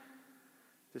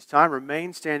This time,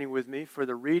 remain standing with me for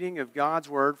the reading of God's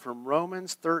Word from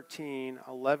Romans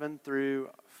 13:11 through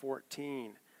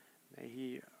 14. May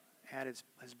He add His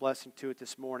blessing to it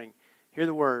this morning. Hear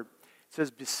the Word. It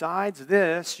says, "Besides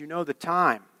this, you know the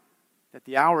time, that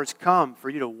the hour has come for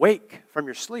you to wake from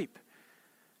your sleep.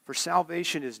 For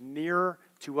salvation is nearer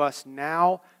to us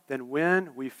now than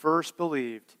when we first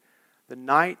believed. The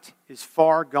night is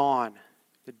far gone,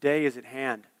 the day is at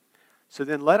hand. So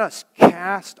then let us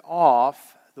cast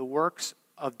off the works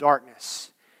of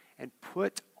darkness and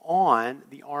put on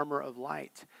the armor of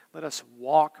light. Let us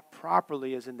walk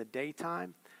properly as in the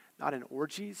daytime, not in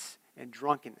orgies and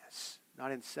drunkenness,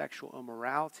 not in sexual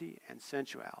immorality and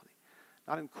sensuality,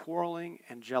 not in quarreling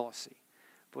and jealousy,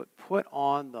 but put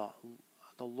on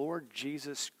the Lord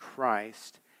Jesus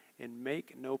Christ and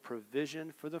make no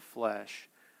provision for the flesh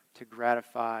to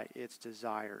gratify its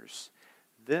desires."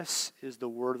 This is the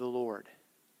word of the Lord.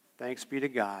 Thanks be to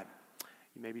God.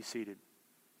 You may be seated.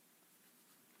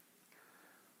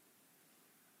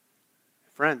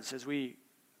 Friends, as we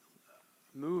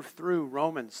move through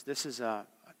Romans, this is a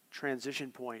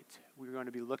transition point. We're going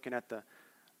to be looking at the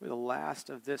last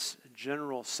of this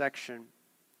general section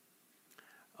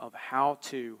of how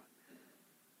to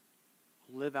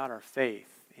live out our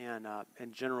faith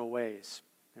in general ways.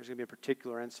 There's going to be a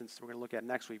particular instance that we're going to look at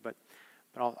next week, but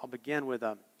I'll begin with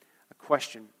a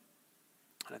question.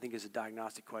 And I think it's a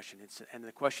diagnostic question. And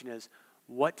the question is,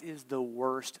 what is the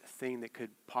worst thing that could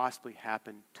possibly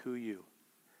happen to you?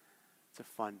 It's a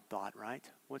fun thought,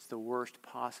 right? What's the worst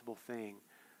possible thing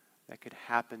that could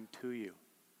happen to you?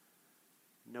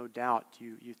 No doubt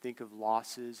you think of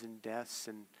losses and deaths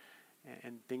and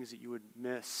things that you would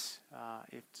miss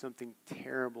if something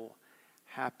terrible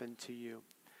happened to you.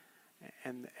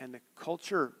 And the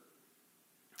culture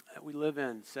that we live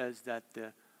in says that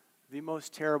the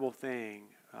most terrible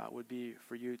thing would be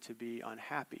for you to be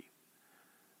unhappy.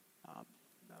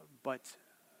 But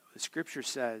the Scripture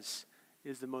says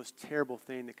is the most terrible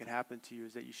thing that could happen to you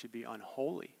is that you should be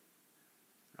unholy.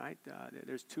 Right?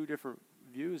 There's two different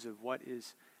views of what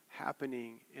is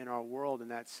happening in our world, and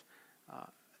that's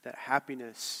that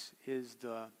happiness is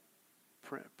the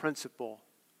principal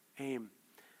aim.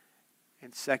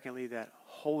 And secondly, that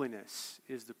holiness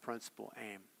is the principal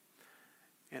aim.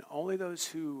 And only those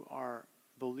who are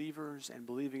believers and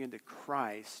believing into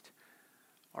Christ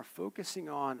are focusing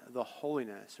on the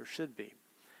holiness, or should be.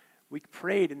 We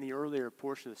prayed in the earlier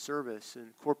portion of the service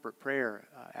in corporate prayer,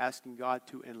 asking God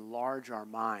to enlarge our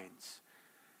minds.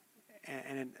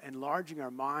 And in enlarging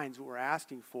our minds, what we're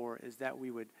asking for is that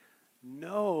we would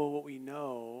know what we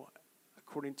know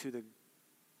according to the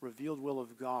revealed will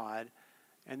of God,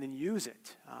 and then use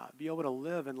it, be able to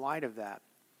live in light of that.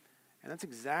 And that's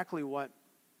exactly what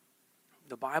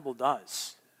the Bible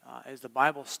does, as the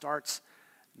Bible starts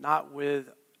not with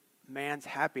man's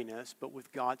happiness, but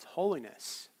with God's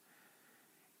holiness.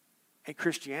 And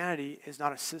Christianity is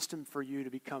not a system for you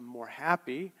to become more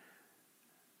happy.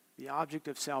 The object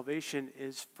of salvation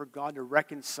is for God to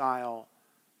reconcile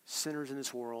sinners in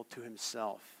this world to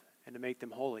himself and to make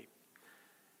them holy.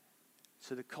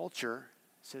 So the culture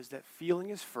says that feeling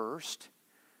is first,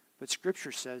 but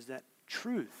Scripture says that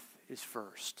truth is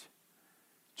first.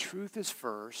 Truth is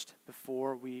first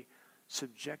before we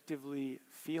subjectively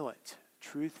feel it.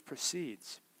 Truth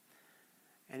precedes.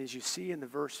 And as you see in the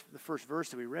first verse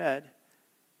that we read,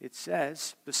 it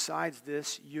says, "Besides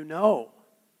this, you know."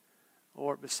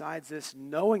 Or besides this,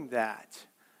 knowing that.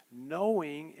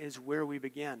 Knowing is where we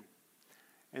begin.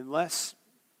 Unless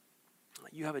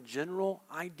you have a general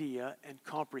idea and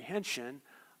comprehension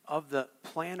of the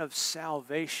plan of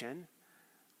salvation,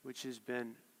 which has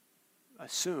been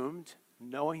assumed,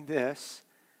 knowing this,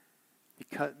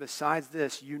 because besides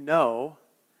this, you know,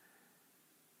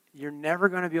 you're never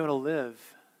going to be able to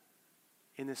live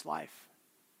in this life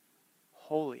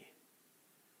holy.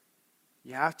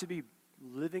 You have to be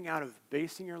living out of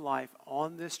basing your life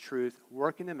on this truth,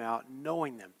 working them out,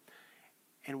 knowing them.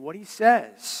 And what he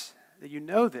says, that you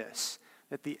know this,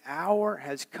 that the hour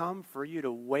has come for you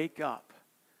to wake up.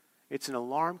 It's an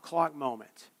alarm clock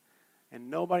moment. And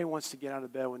nobody wants to get out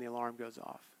of bed when the alarm goes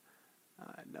off.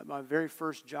 My very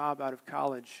first job out of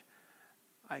college,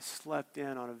 I slept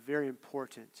in on a very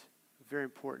important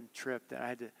trip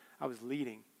that I was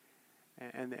leading.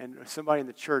 And somebody in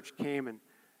the church came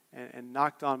and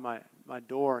knocked on my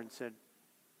door and said,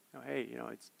 "Hey,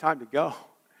 it's time to go."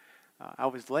 I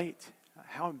was late.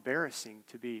 How embarrassing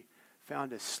to be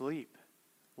found asleep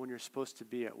when you're supposed to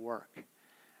be at work,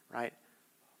 right?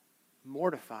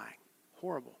 Mortifying,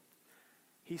 horrible.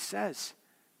 He says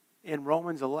in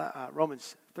Romans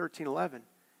 13:11,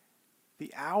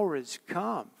 the hour has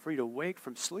come for you to wake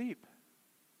from sleep.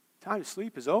 Time to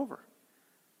sleep is over.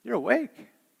 You're awake.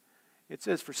 It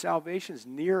says, for salvation is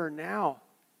nearer now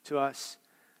to us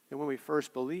than when we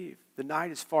first believed. The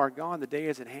night is far gone, the day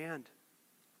is at hand.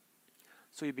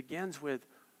 So he begins with,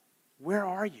 where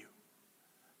are you?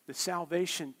 The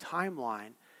salvation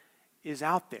timeline is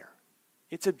out there.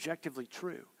 It's objectively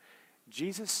true.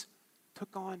 Jesus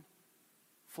took on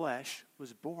flesh,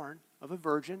 was born of a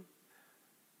virgin,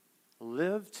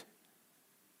 lived,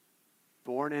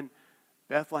 born in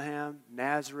Bethlehem,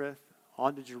 Nazareth,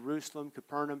 on to Jerusalem,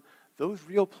 Capernaum, those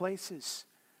real places,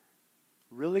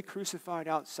 really crucified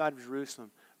outside of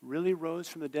Jerusalem, really rose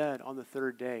from the dead on the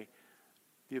third day.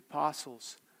 The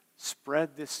apostles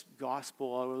spread this gospel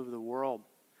all over the world,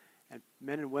 and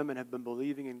men and women have been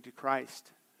believing into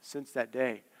Christ since that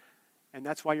day. And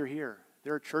that's why you're here.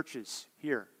 There are churches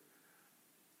here.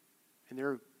 And there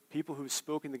are people who have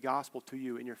spoken the gospel to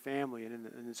you in your family and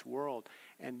in this world.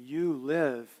 And you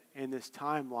live in this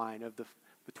timeline of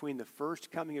between the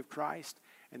first coming of Christ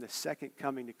and the second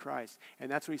coming to Christ. And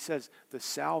that's what he says, the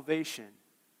salvation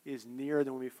is nearer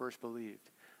than when we first believed.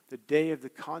 The day of the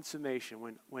consummation,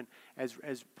 when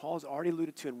as Paul's already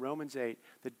alluded to in Romans 8,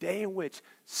 the day in which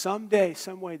someday,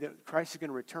 some way that Christ is going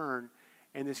to return,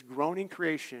 and this groaning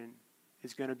creation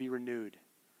is going to be renewed.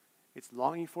 It's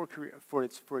longing for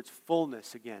its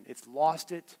fullness again. It's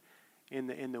lost it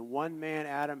in the one man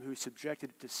Adam who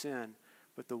subjected it to sin,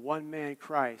 but the one man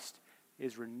Christ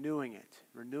is renewing it,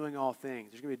 renewing all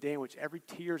things. There's going to be a day in which every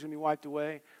tear is going to be wiped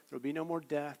away. There will be no more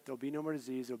death. There will be no more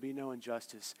disease. There will be no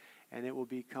injustice. And it will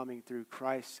be coming through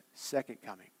Christ's second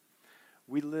coming.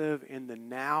 We live in the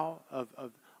now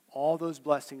of all those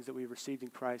blessings that we've received in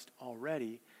Christ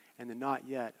already, and the not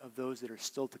yet of those that are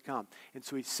still to come. And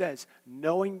so he says,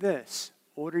 knowing this,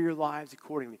 order your lives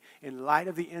accordingly. In light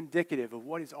of the indicative of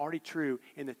what is already true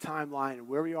in the timeline and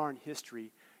where we are in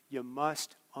history, you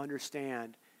must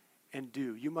understand and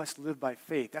do. You must live by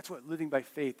faith. That's what living by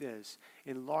faith is.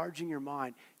 Enlarging your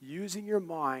mind, using your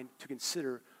mind to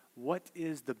consider what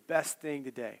is the best thing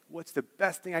today. What's the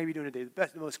best thing I can be doing today?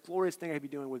 The most glorious thing I can be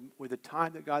doing with the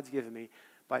time that God's given me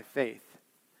by faith.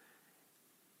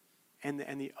 And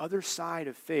the other side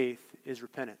of faith is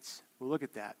repentance. We'll look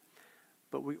at that.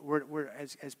 But we're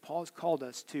as Paul's called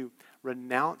us to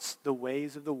renounce the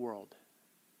ways of the world.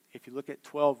 If you look at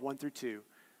 12, 1 through 2,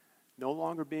 no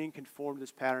longer being conformed to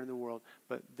this pattern of the world,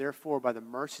 but therefore by the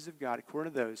mercies of God,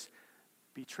 according to those,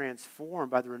 be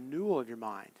transformed by the renewal of your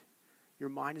mind. Your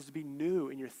mind is to be new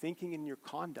in your thinking and your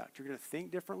conduct. You're going to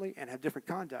think differently and have different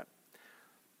conduct.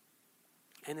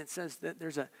 And it says that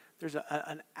there's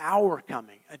an hour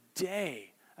coming, a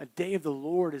day of the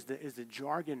Lord is the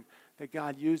jargon that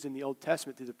God used in the Old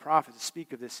Testament through the prophets to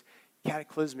speak of this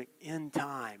cataclysmic end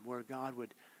time where God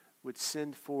would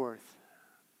send forth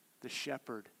the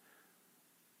shepherd,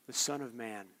 the Son of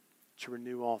Man, to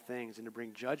renew all things and to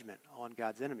bring judgment on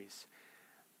God's enemies.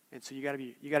 And so you got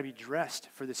to be dressed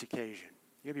for this occasion.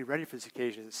 You got to be ready for this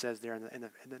occasion, as it says there in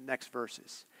the next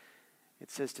verses. It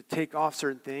says to take off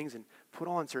certain things and put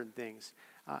on certain things.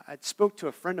 I spoke to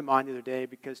a friend of mine the other day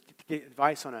because to get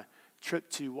advice on a trip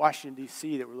to Washington,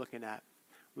 D.C. that we're looking at.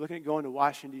 We're looking at going to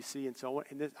Washington, D.C. And so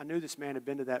I knew this man had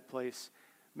been to that place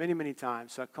many, many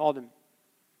times. So I called him and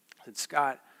said,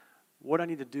 Scott, what do I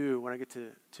need to do when I get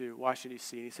to Washington,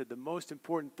 D.C.? And he said, the most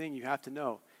important thing you have to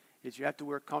know is you have to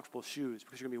wear comfortable shoes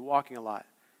because you're going to be walking a lot.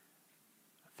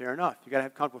 Fair enough. You got to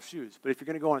have comfortable shoes. But if you're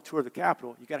going to go on a tour of the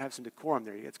Capitol, you got to have some decorum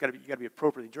there. You got to be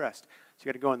appropriately dressed. So you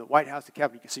got to go in the White House, the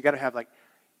Capitol. So you got to have like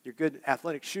your good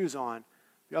athletic shoes on.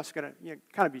 You also got to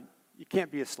kind of be. You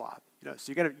can't be a slob.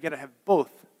 So you got to have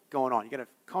both going on. You got to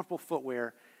have comfortable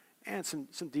footwear and some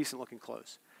decent looking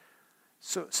clothes.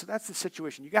 So that's the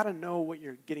situation. You got to know what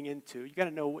you're getting into. You got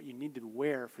to know what you need to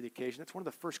wear for the occasion. That's one of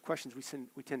the first questions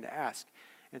we tend to ask.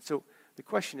 And so the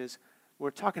question is, we're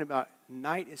talking about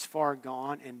night is far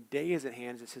gone and day is at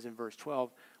hand, as it says in verse 12.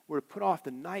 We're to put off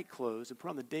the night clothes and put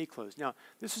on the day clothes. Now,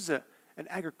 this is an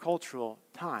agricultural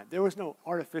time. There was no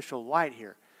artificial light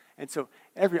here. And so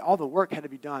all the work had to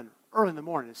be done early in the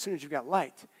morning, as soon as you've got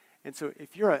light. And so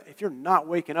if you're not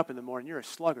waking up in the morning, you're a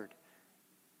sluggard.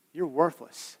 You're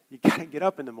worthless. You got to get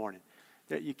up in the morning.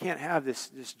 You can't have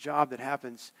this job that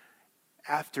happens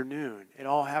afternoon. It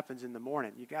all happens in the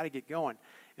morning. You got to get going.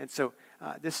 And so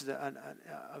this is a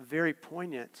very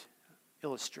poignant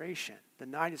illustration. The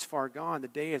night is far gone. The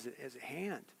day is at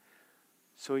hand.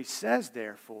 So he says,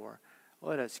 therefore,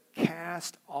 let us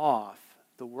cast off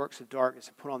the works of darkness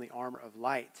and put on the armor of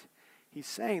light. He's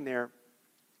saying there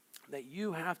that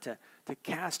you have to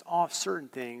cast off certain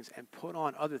things and put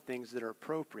on other things that are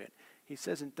appropriate. He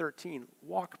says in 13,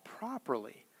 walk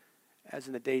properly as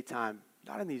in the daytime,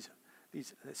 not in these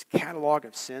this catalog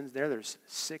of sins there. There's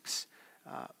 6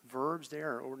 verbs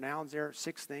there or nouns there,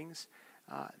 6 things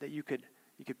that you could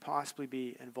possibly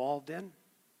be involved in.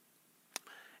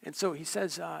 And so he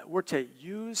says we're to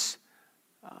use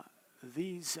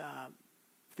these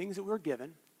things that we're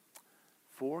given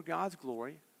for God's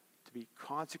glory, to be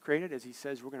consecrated. As he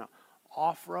says, we're going to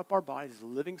offer up our bodies as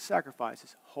living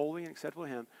sacrifices, holy and acceptable to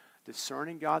him,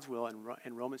 discerning God's will.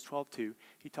 In Romans 12:2,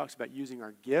 he talks about using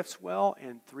our gifts well.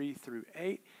 In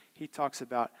 3-8, he talks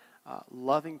about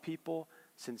loving people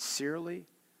sincerely.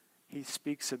 He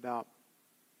speaks about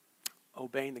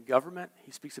obeying the government.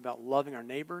 He speaks about loving our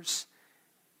neighbors.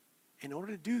 In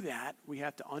order to do that, we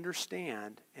have to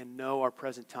understand and know our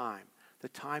present time. The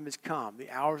time has come. The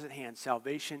hour is at hand.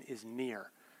 Salvation is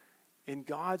near. In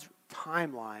God's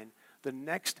timeline, the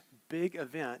next big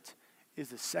event is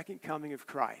the second coming of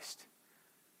Christ.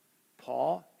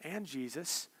 Paul and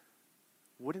Jesus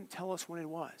wouldn't tell us when it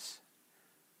was.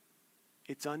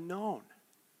 It's unknown,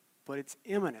 but it's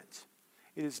imminent.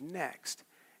 It is next.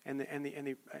 And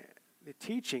the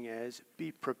teaching is,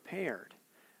 be prepared.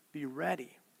 Be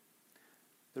ready.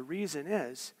 The reason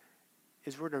is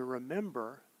we're to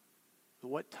remember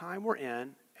what time we're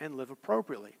in and live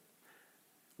appropriately.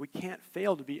 We can't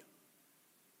fail to be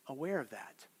aware of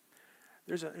that.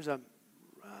 There's a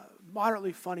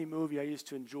moderately funny movie I used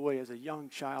to enjoy as a young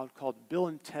child called Bill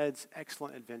and Ted's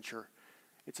Excellent Adventure.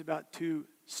 It's about 2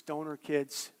 stoner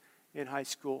kids in high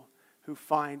school who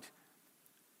find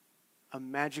a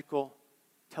magical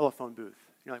telephone booth.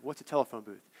 You're like, what's a telephone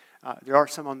booth? There are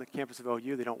some on the campus of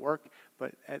OU. They don't work.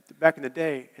 But back in the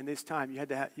day, in this time, you had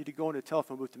to go into a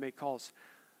telephone booth to make calls.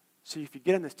 So if you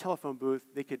get in this telephone booth,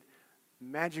 they could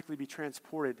magically be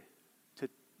transported to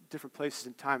different places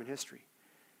in time and history.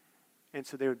 And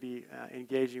so they would be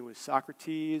engaging with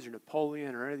Socrates or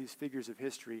Napoleon or any of these figures of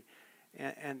history.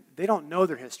 And they don't know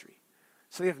their history.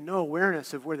 So they have no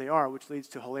awareness of where they are, which leads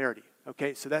to hilarity.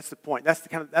 Okay, so that's the point. That's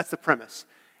the premise.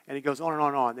 And it goes on and on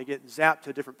and on. They get zapped to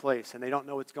a different place, and they don't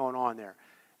know what's going on there.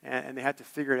 And they have to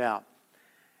figure it out.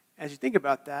 As you think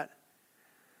about that,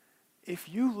 if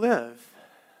you live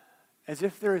as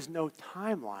if there is no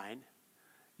timeline,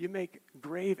 you make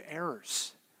grave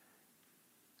errors.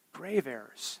 Grave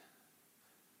errors.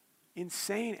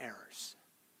 Insane errors.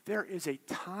 There is a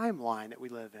timeline that we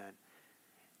live in.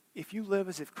 If you live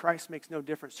as if Christ makes no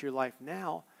difference to your life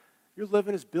now, you're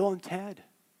living as Bill and Ted.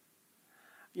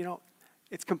 You know,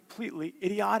 it's completely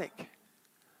idiotic.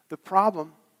 The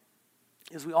problem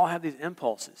is we all have these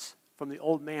impulses from the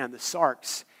old man, the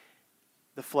sarx,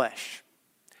 the flesh.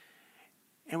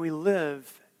 And we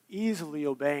live easily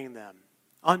obeying them,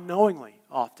 unknowingly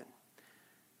often.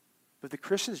 But the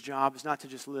Christian's job is not to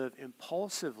just live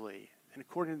impulsively and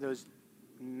according to those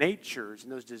natures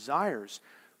and those desires,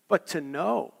 but to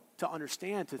know, to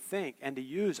understand, to think, and to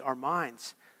use our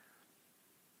minds.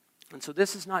 And so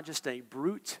this is not just a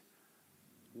brute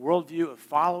worldview of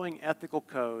following ethical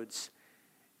codes.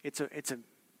 It's a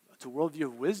worldview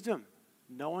of wisdom,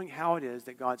 knowing how it is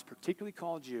that God's particularly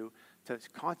called you to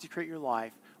consecrate your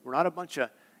life. We're not a bunch of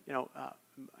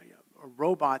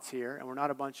robots here, and we're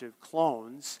not a bunch of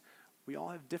clones. We all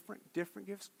have different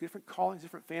gifts, different callings,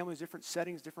 different families, different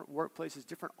settings, different workplaces,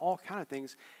 different all kind of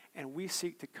things, and we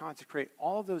seek to consecrate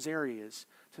all of those areas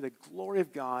to the glory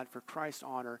of God for Christ's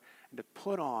honor and to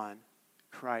put on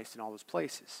Christ in all those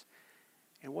places.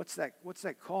 And what's that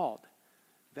called?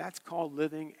 That's called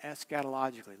living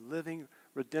eschatologically, living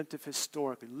redemptive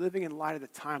historically, living in light of the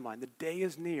timeline. The day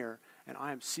is near, and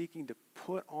I am seeking to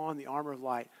put on the armor of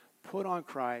light, put on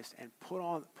Christ, and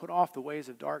put off the ways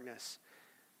of darkness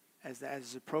as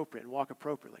is appropriate and walk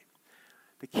appropriately.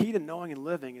 The key to knowing and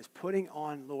living is putting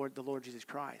on the Lord Jesus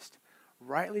Christ,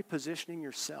 rightly positioning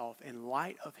yourself in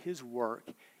light of his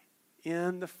work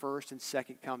in the first and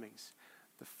second comings.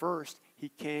 The first, he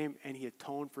came and he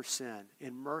atoned for sin.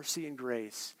 In mercy and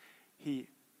grace, he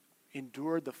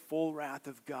endured the full wrath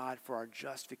of God for our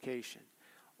justification.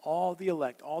 All the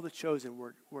elect, all the chosen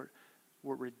were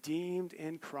redeemed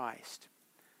in Christ.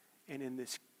 And in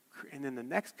the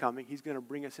next coming, he's going to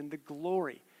bring us into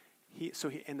glory.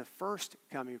 In the first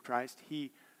coming of Christ,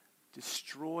 he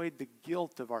destroyed the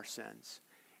guilt of our sins.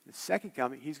 In the second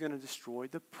coming, he's going to destroy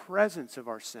the presence of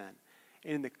our sin.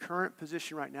 And in the current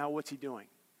position right now, what's he doing?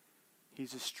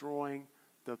 He's destroying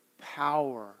the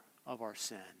power of our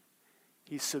sin.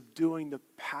 He's subduing the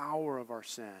power of our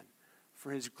sin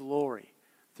for his glory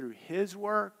through his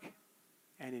work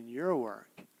and in your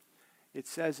work. It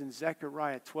says in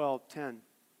Zechariah 12:10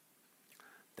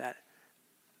 that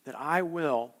I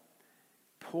will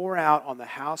pour out on the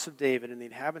house of David and the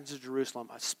inhabitants of Jerusalem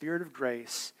a spirit of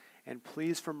grace and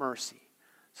pleas for mercy,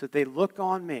 so that they look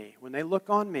on me. When they look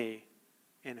on me,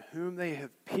 in whom they have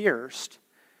pierced,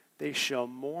 they shall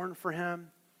mourn for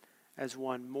him as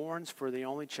one mourns for the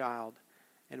only child,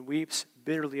 and weeps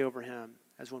bitterly over him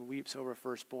as one weeps over a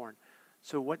firstborn.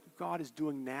 So what God is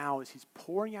doing now is he's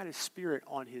pouring out his Spirit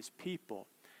on his people,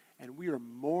 and we are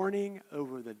mourning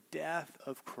over the death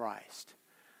of Christ,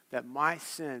 that my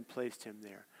sin placed him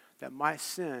there, that my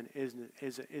sin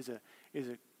is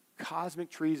a cosmic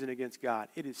treason against God.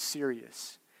 It is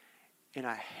serious, and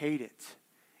I hate it.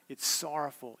 It's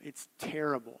sorrowful. It's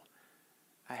terrible.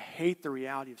 I hate the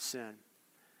reality of sin,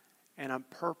 and I'm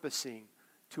purposing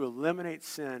to eliminate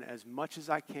sin as much as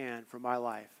I can from my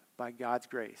life by God's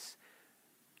grace.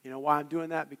 You know why I'm doing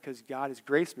that? Because God has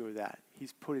graced me with that.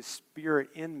 He's put his Spirit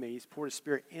in me. He's poured his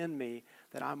Spirit in me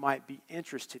that I might be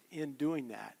interested in doing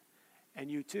that. And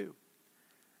you too.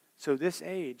 So this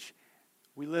age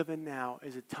we live in now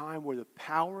is a time where the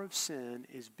power of sin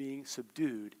is being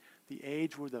subdued. The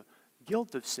age where the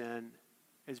guilt of sin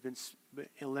has been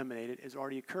eliminated, has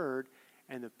already occurred,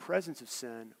 and the presence of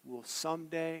sin will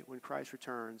someday, when Christ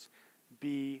returns,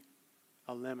 be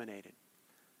eliminated.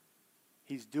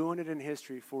 He's doing it in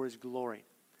history for his glory.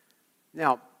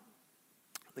 Now,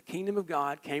 the kingdom of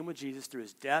God came with Jesus through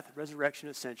his death, resurrection,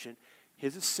 ascension.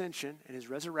 His ascension and his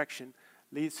resurrection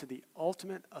leads to the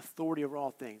ultimate authority over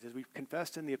all things. As we've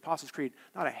confessed in the Apostles' Creed,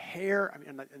 not a hair,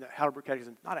 in the Heidelberg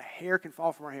Catechism, not a hair can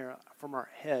fall from our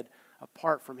head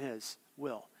apart from his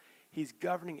will. He's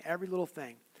governing every little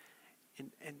thing,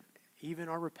 and even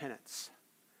our repentance.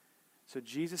 So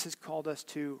Jesus has called us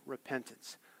to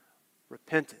repentance.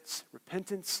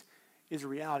 Repentance is a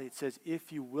reality. It says,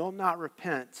 if you will not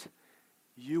repent,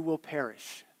 you will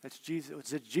perish. That's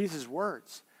Jesus'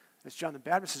 words. That's John the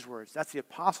Baptist's words. That's the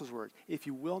apostles' words. If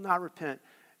you will not repent,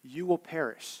 you will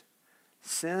perish.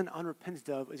 Sin unrepented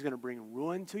of is going to bring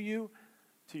ruin to you,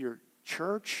 to your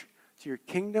church, to your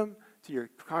kingdom, to your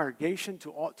congregation,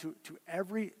 to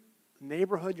every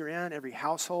neighborhood you're in, every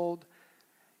household.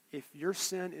 If your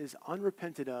sin is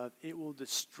unrepented of, it will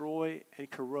destroy and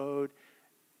corrode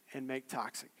and make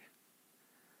toxic.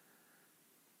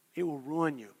 It will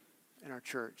ruin you in our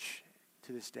church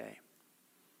to this day.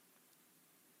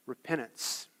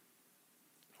 Repentance.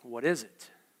 What is it?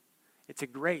 It's a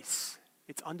grace.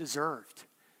 It's undeserved.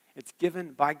 It's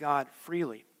given by God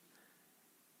freely.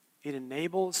 It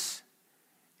enables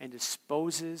and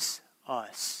disposes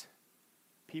us,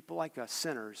 people like us,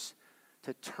 sinners,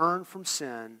 to turn from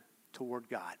sin toward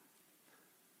God.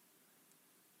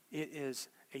 It is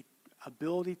an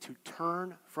ability to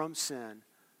turn from sin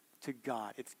to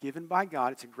God. It's given by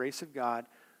God. It's a grace of God.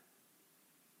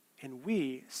 And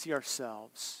we see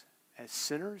ourselves as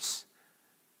sinners.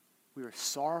 We are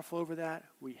sorrowful over that.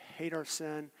 We hate our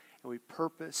sin. And we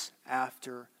purpose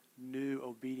after new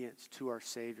obedience to our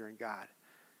Savior and God.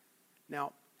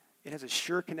 Now, it has a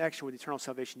sure connection with eternal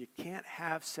salvation. You can't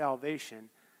have salvation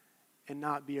and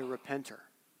not be a repenter.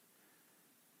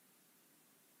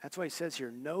 That's why he says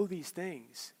here, know these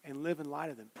things and live in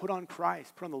light of them. Put on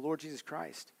Christ. Put on the Lord Jesus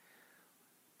Christ.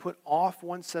 Put off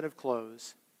one set of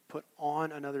clothes. Put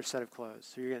on another set of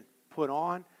clothes. So you're going to put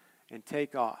on and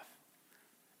take off.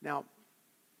 Now,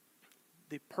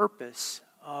 the purpose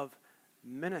of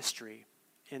ministry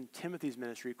in Timothy's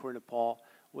ministry, according to Paul,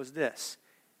 was this.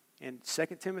 In 2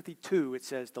 Timothy 2, it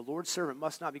says, the Lord's servant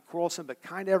must not be quarrelsome, but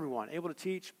kind to everyone, able to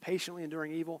teach, patiently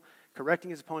enduring evil, correcting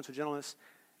his opponents with gentleness,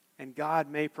 and God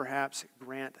may perhaps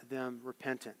grant them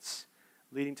repentance,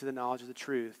 leading to the knowledge of the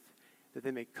truth, that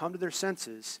they may come to their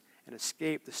senses and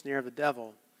escape the snare of the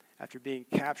devil after being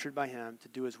captured by him to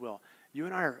do his will. You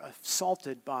and I are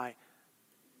assaulted by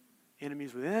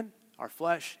enemies within, our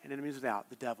flesh, and enemies without,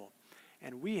 the devil.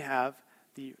 And we have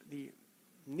the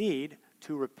need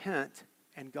to repent,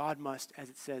 and God must, as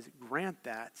it says, grant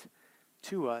that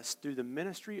to us through the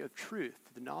ministry of truth,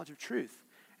 the knowledge of truth.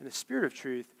 And the Spirit of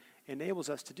truth enables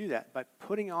us to do that by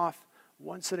putting off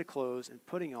one set of clothes and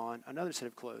putting on another set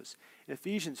of clothes. In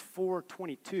Ephesians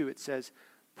 4:22, it says,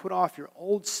 put off your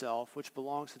old self, which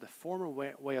belongs to the former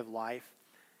way of life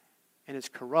and is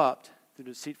corrupt through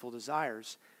deceitful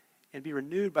desires, and be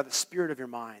renewed by the spirit of your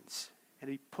minds, and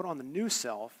be put on the new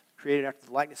self, created after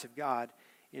the likeness of God,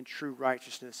 in true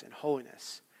righteousness and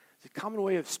holiness. It's a common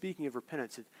way of speaking of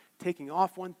repentance, of taking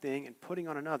off one thing and putting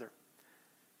on another.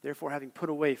 Therefore, having put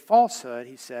away falsehood,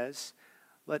 he says,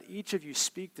 let each of you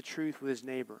speak the truth with his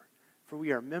neighbor, for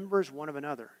we are members one of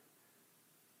another.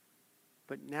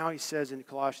 But now he says in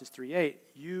Colossians 3:8,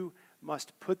 you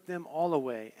must put them all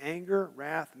away, anger,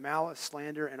 wrath, malice,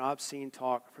 slander, and obscene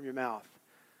talk from your mouth.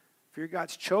 For you're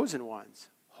God's chosen ones,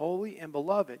 holy and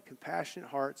beloved, compassionate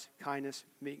hearts, kindness,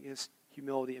 meekness,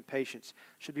 humility, and patience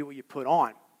should be what you put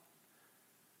on.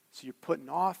 So you're putting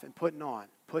off and putting on,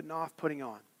 putting off, putting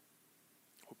on.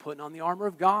 We're putting on the armor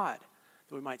of God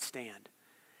that we might stand.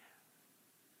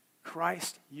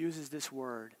 Christ uses this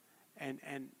word, and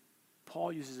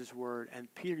Paul uses this word,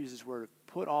 and Peter uses this word of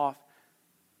put off,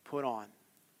 put on.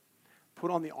 Put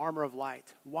on the armor of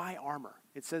light. Why armor?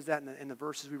 It says that in the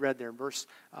verses we read there, in verse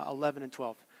 11 and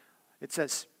 12. It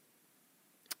says,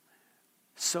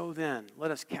 so then, let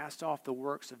us cast off the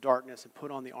works of darkness and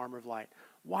put on the armor of light.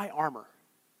 Why armor?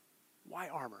 Why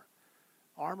armor?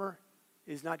 Armor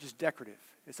is not just decorative.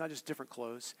 It's not just different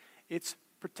clothes. It's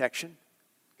protection.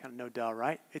 Kind of no duh,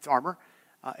 right? It's armor.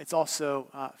 It's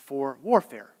also for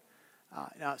warfare.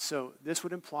 So this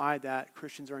would imply that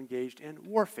Christians are engaged in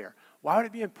warfare. Why would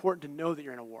it be important to know that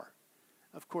you're in a war?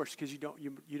 Of course, because you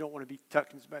don't want to be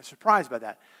taken by surprise by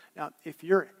that. Now, if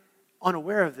you're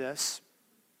unaware of this,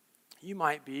 you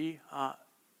might be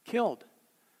killed.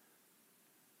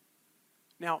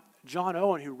 Now, John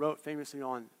Owen, who wrote famously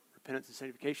on repentance and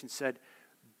sanctification, said,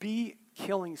 be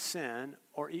killing sin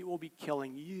or it will be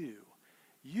killing you.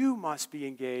 You must be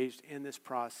engaged in this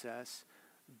process,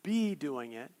 be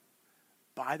doing it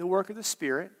by the work of the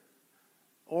Spirit,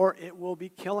 or it will be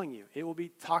killing you. It will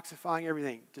be toxifying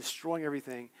everything, destroying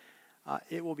everything.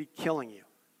 It will be killing you.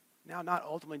 Now, not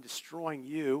ultimately destroying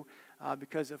you,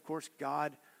 because, of course,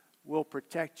 God will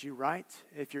protect you, right,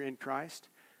 if you're in Christ.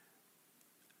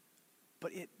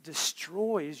 But it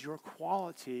destroys your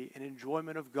quality and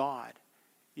enjoyment of God.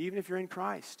 Even if you're in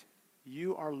Christ,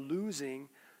 you are losing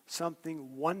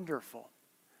something wonderful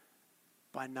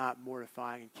by not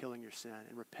mortifying and killing your sin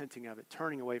and repenting of it,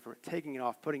 turning away from it, taking it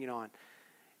off, putting it on.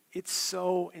 It's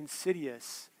so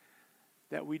insidious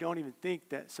that we don't even think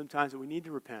that sometimes that we need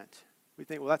to repent. We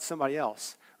think, well, that's somebody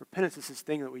else. Repentance is this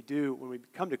thing that we do when we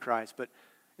come to Christ, but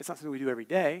it's not something we do every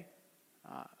day.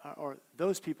 Or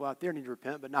those people out there need to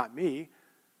repent, but not me.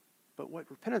 But what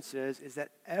repentance is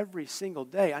that every single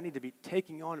day I need to be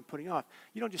taking on and putting off.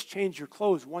 You don't just change your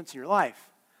clothes once in your life.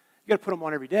 You got to put them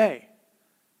on every day.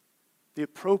 The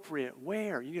appropriate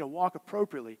wear. You need to walk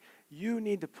appropriately. You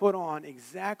need to put on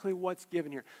exactly what's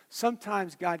given here.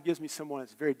 Sometimes God gives me someone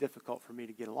that's very difficult for me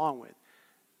to get along with.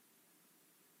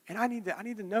 And I need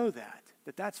to know that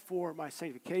that's for my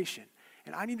sanctification.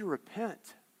 And I need to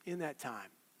repent in that time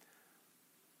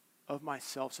of my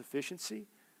self-sufficiency,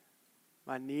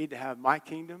 my need to have my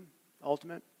kingdom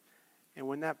ultimate. And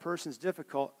when that person's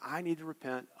difficult, I need to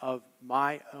repent of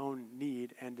my own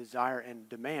need and desire and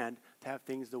demand to have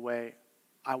things the way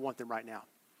I want them right now.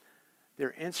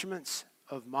 They're instruments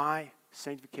of my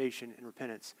sanctification and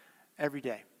repentance every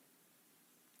day.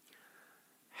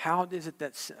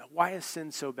 Why is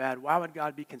sin so bad? Why would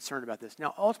God be concerned about this?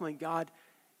 Now, ultimately, God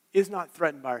is not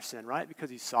threatened by our sin, right? Because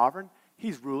he's sovereign.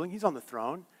 He's ruling. He's on the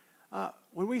throne.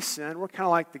 When we sin, we're kind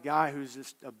of like the guy who's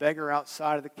just a beggar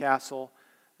outside of the castle,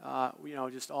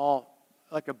 just all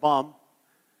like a bum.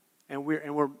 And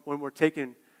when we're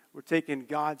taking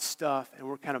God's stuff and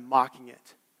we're kind of mocking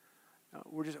it.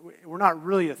 We're not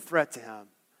really a threat to him,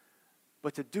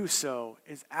 but to do so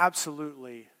is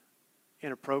absolutely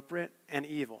inappropriate and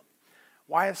evil.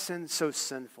 Why is sin so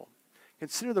sinful?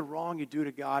 Consider the wrong you do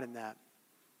to God in that.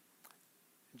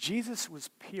 Jesus was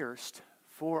pierced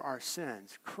for our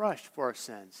sins, crushed for our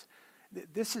sins.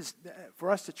 This is,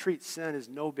 for us to treat sin as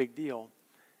no big deal,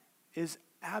 is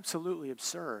absolutely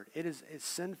absurd. It's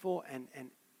sinful and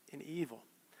evil.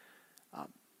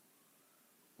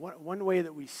 One way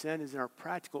that we sin is in our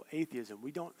practical atheism.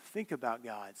 We don't think about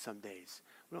God some days.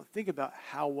 We don't think about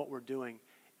how what we're doing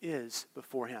is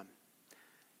before him.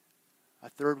 A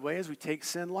third way is we take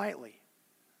sin lightly.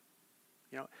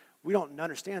 We don't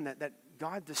understand that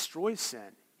God destroys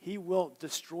sin. He will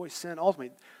destroy sin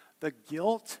ultimately. The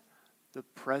guilt, the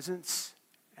presence,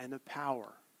 and the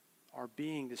power are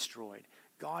being destroyed.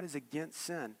 God is against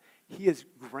sin. He is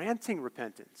granting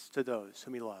repentance to those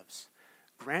whom he loves.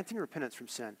 Granting repentance from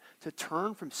sin, to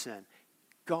turn from sin.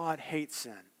 God hates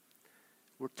sin.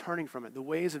 We're turning from it. The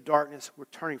ways of darkness, we're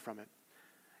turning from it.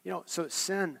 So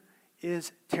sin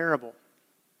is terrible.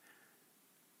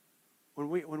 When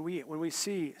we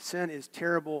see sin is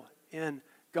terrible in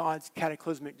God's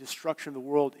cataclysmic destruction of the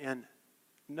world in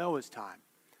Noah's time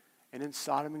and in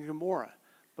Sodom and Gomorrah.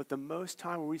 But the most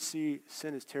time when we see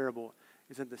sin is terrible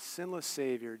is that the sinless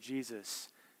Savior, Jesus,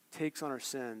 takes on our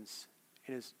sins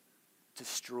and is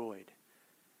destroyed.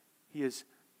 He is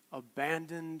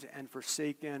abandoned and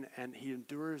forsaken, and he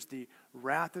endures the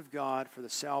wrath of God for the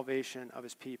salvation of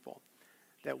his people,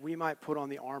 that we might put on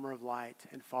the armor of light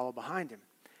and follow behind him.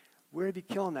 We're going to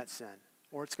be killing that sin,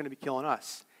 or it's going to be killing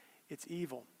us. It's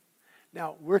evil.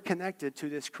 Now, we're connected to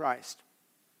this Christ.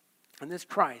 And this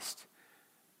Christ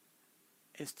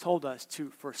is told us to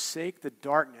forsake the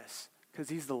darkness because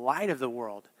he's the light of the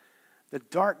world. The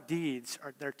dark deeds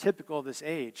they're typical of this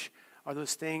age are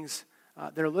those things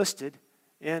that are listed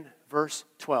in verse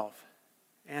 12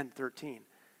 and 13.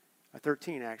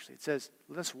 13 actually. It says,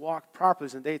 let us walk properly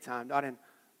as in the daytime, not in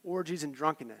orgies and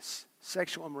drunkenness,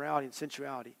 sexual immorality and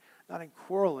sensuality, not in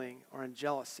quarreling or in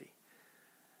jealousy.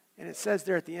 And it says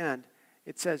there at the end,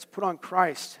 it says, put on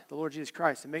Christ, the Lord Jesus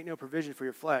Christ, and make no provision for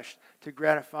your flesh to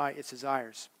gratify its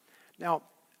desires. Now,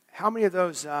 how many of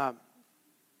those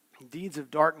deeds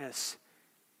of darkness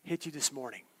hit you this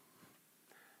morning?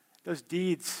 Those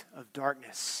deeds of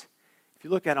darkness. If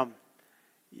you look at them,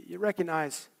 you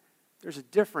recognize there's a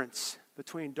difference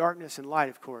between darkness and light,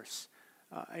 of course.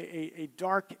 A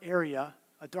dark area,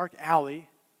 a dark alley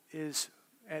is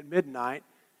at midnight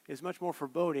is much more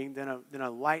foreboding than a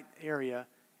light area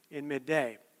in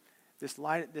midday. This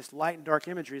light and dark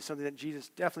imagery is something that Jesus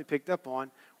definitely picked up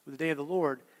on with the day of the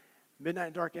Lord. Midnight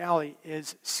and dark alley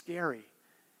is scary.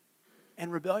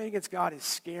 And rebellion against God is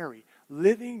scary.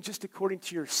 Living just according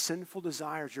to your sinful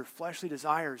desires, your fleshly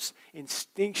desires,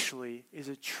 instinctually is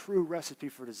a true recipe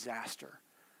for disaster.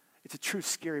 It's a true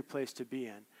scary place to be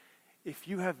in. If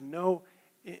you have no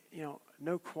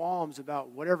qualms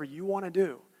about whatever you want to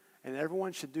do, and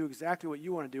everyone should do exactly what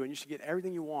you want to do, and you should get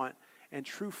everything you want, and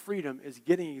true freedom is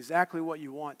getting exactly what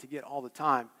you want to get all the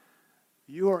time,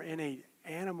 you are in an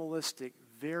animalistic,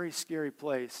 very scary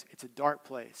place. It's a dark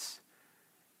place.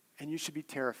 And you should be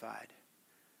terrified.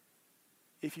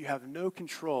 If you have no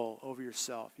control over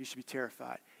yourself, you should be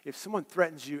terrified. If someone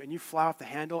threatens you and you fly off the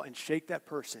handle and shake that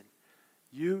person,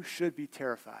 you should be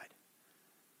terrified.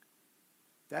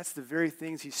 That's the very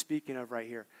things he's speaking of right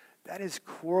here. That is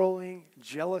quarreling,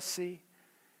 jealousy.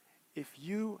 If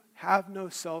you have no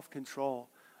self-control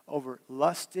over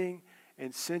lusting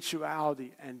and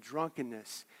sensuality and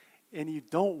drunkenness, and you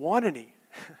don't want any,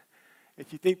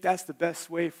 if you think that's the best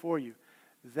way for you,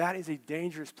 that is a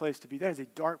dangerous place to be. That is a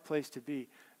dark place to be.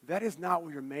 That is not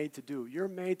what you're made to do. You're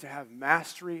made to have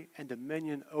mastery and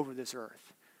dominion over this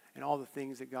earth and all the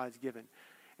things that God's given.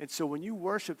 And so when you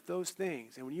worship those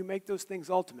things and when you make those things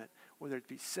ultimate, whether it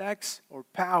be sex or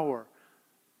power,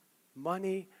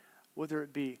 money, whether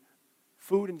it be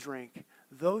food and drink,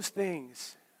 those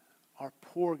things are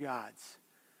poor gods.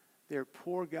 They're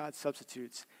poor God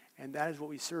substitutes. And that is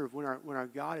what we serve. When our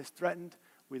God is threatened,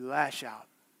 we lash out.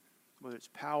 Whether it's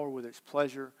power, whether it's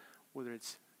pleasure, whether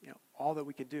it's all that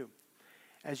we can do.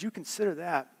 As you consider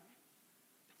that,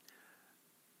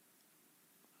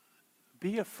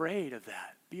 be afraid of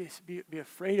that. Be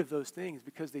afraid of those things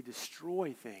because they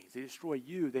destroy things. They destroy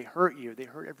you. They hurt you. They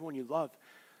hurt everyone you love.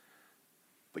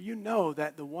 But you know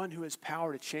that the one who has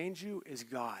power to change you is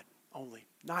God only,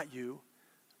 not you.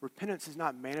 Repentance is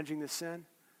not managing the sin,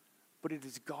 but it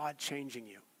is God changing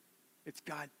you. It's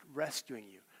God rescuing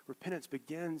you. Repentance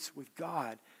begins with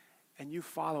God, and you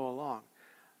follow along.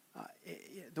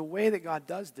 The way that God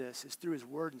does this is through his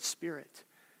word and spirit.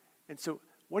 And so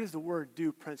what does the word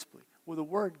do principally? Well, the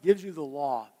word gives you the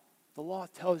law. The law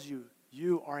tells you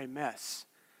you are a mess.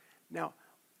 Now,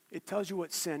 it tells you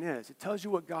what sin is. It tells you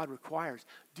what God requires.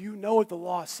 Do you know what the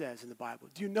law says in the Bible?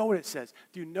 Do you know what it says?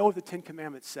 Do you know what the Ten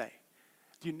Commandments say?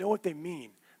 Do you know what they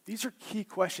mean? These are key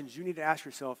questions you need to ask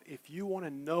yourself if you want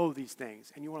to know these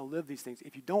things and you want to live these things.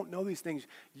 If you don't know these things,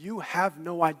 you have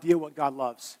no idea what God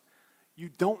loves. You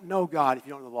don't know God if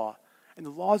you don't know the law. And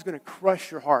the law is going to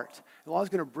crush your heart. The law is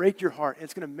going to break your heart. And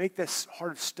it's going to make this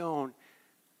heart of stone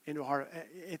into a heart.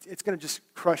 It's going to just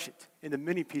crush it into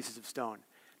many pieces of stone.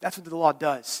 That's what the law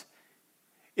does.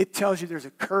 It tells you there's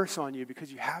a curse on you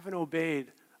because you haven't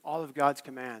obeyed all of God's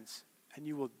commands. And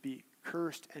you will be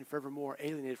cursed and forevermore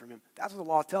alienated from him. That's what the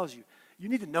law tells you. You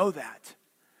need to know that.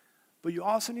 But you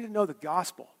also need to know the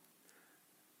gospel.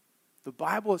 The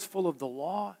Bible is full of the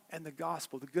law and the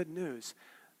gospel, the good news,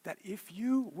 that if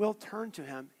you will turn to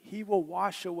him, he will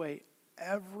wash away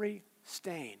every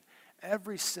stain,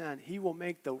 every sin. He will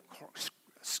make the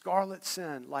scarlet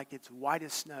sin like it's white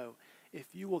as snow. If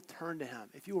you will turn to him,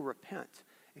 if you will repent,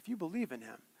 if you believe in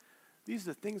him, these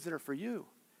are the things that are for you.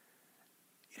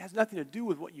 It has nothing to do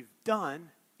with what you've done.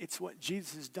 It's what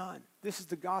Jesus has done. This is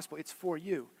the gospel. It's for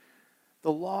you.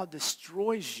 The law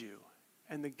destroys you,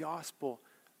 and the gospel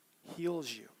heals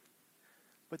you.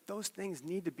 But those things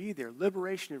need to be there.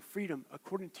 Liberation and freedom,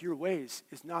 according to your ways,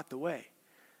 is not the way.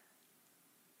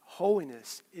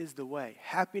 Holiness is the way.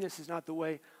 Happiness is not the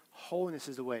way. Holiness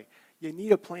is the way. You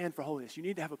need a plan for holiness. You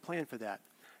need to have a plan for that.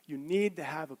 You need to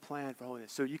have a plan for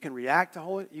holiness. So you can react to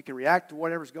holiness. You can react to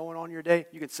whatever's going on in your day.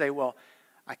 You can say, well,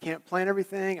 I can't plan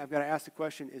everything. I've got to ask the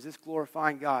question, is this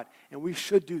glorifying God? And we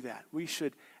should do that. We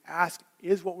should ask,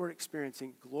 is what we're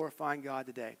experiencing glorifying God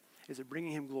today? Is it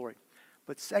bringing him glory?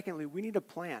 But secondly, we need a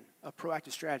plan, a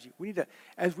proactive strategy. We need to,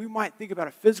 as we might think about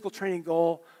a physical training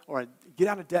goal or a get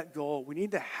out of debt goal, we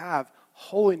need to have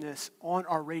holiness on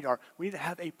our radar. We need to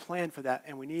have a plan for that,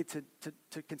 and we need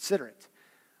to consider it.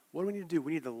 What do we need to do?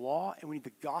 We need the law, and we need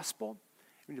the gospel.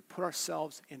 We need to put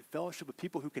ourselves in fellowship with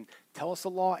people who can tell us the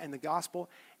law and the gospel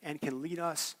and can lead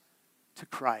us to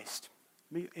Christ.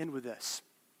 Let me end with this.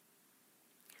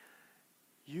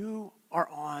 You are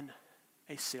on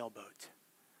a sailboat.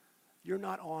 You're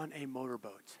not on a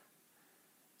motorboat.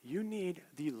 You need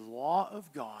the law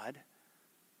of God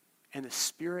and the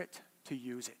Spirit to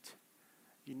use it.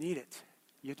 You need it.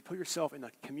 You have to put yourself in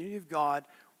the community of God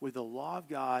with the law of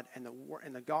God and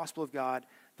the gospel of God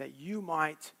that you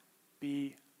might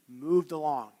be moved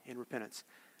along in repentance.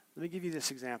 Let me give you this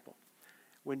example.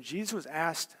 When Jesus was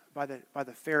asked by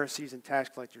the Pharisees and tax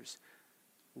collectors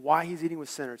why he's eating with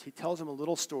sinners, he tells them a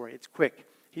little story. It's quick.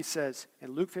 He says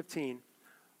in Luke 15,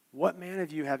 what man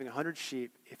of you having 100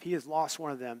 sheep, if he has lost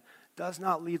one of them, does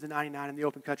not leave the 99 in the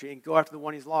open country and go after the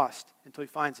one he's lost until he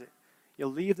finds it? You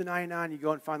leave the 99, you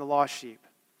go and find the lost sheep.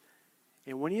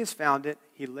 And when he has found it,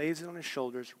 he lays it on his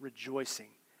shoulders, rejoicing.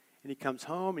 And he comes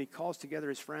home and he calls together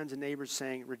his friends and neighbors,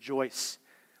 saying, rejoice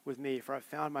with me, for I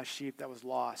found my sheep that was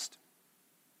lost.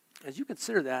 As you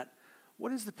consider that,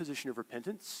 what is the position of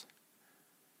repentance?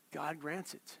 God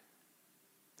grants it.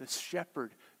 The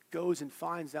shepherd goes and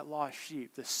finds that lost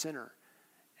sheep, the sinner,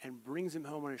 and brings him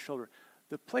home on his shoulder.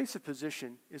 The place of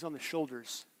position is on the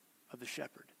shoulders of the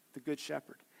shepherd, the good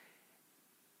shepherd.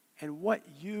 And what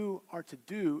you are to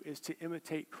do is to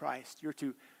imitate Christ. You're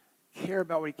to care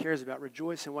about what he cares about,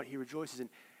 rejoice in what he rejoices in,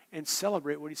 and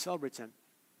celebrate what he celebrates in.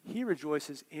 He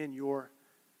rejoices in your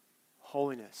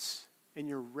holiness, in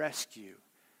your rescue,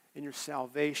 in your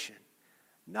salvation,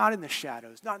 not in the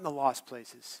shadows, not in the lost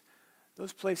places.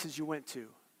 Those places you went to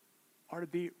are to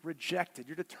be rejected.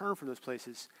 You're to turn from those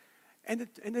places and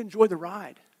to enjoy the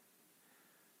ride.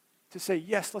 To say,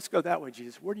 yes, let's go that way,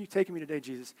 Jesus. Where are you taking me today,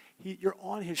 Jesus? You're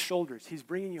on his shoulders. He's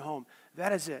bringing you home.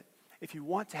 That is it. If you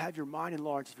want to have your mind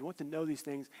enlarged, if you want to know these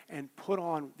things and put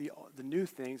on the new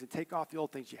things and take off the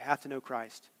old things, you have to know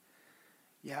Christ.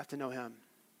 You have to know him.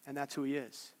 And that's who he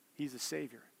is. He's the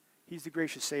Savior. He's the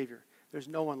gracious Savior. There's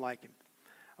no one like him.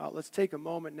 Let's take a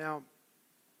moment now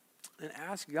and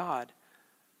ask God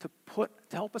to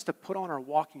help us to put on our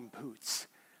walking boots,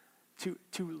 to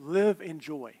live in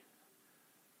joy,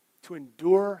 to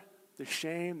endure the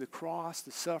shame, the cross,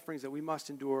 the sufferings that we must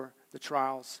endure, the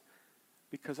trials,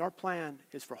 because our plan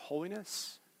is for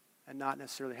holiness and not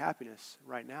necessarily happiness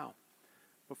right now,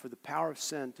 but for the power of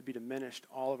sin to be diminished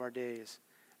all of our days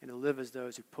and to live as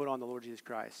those who put on the Lord Jesus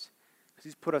Christ, because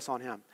he's put us on him.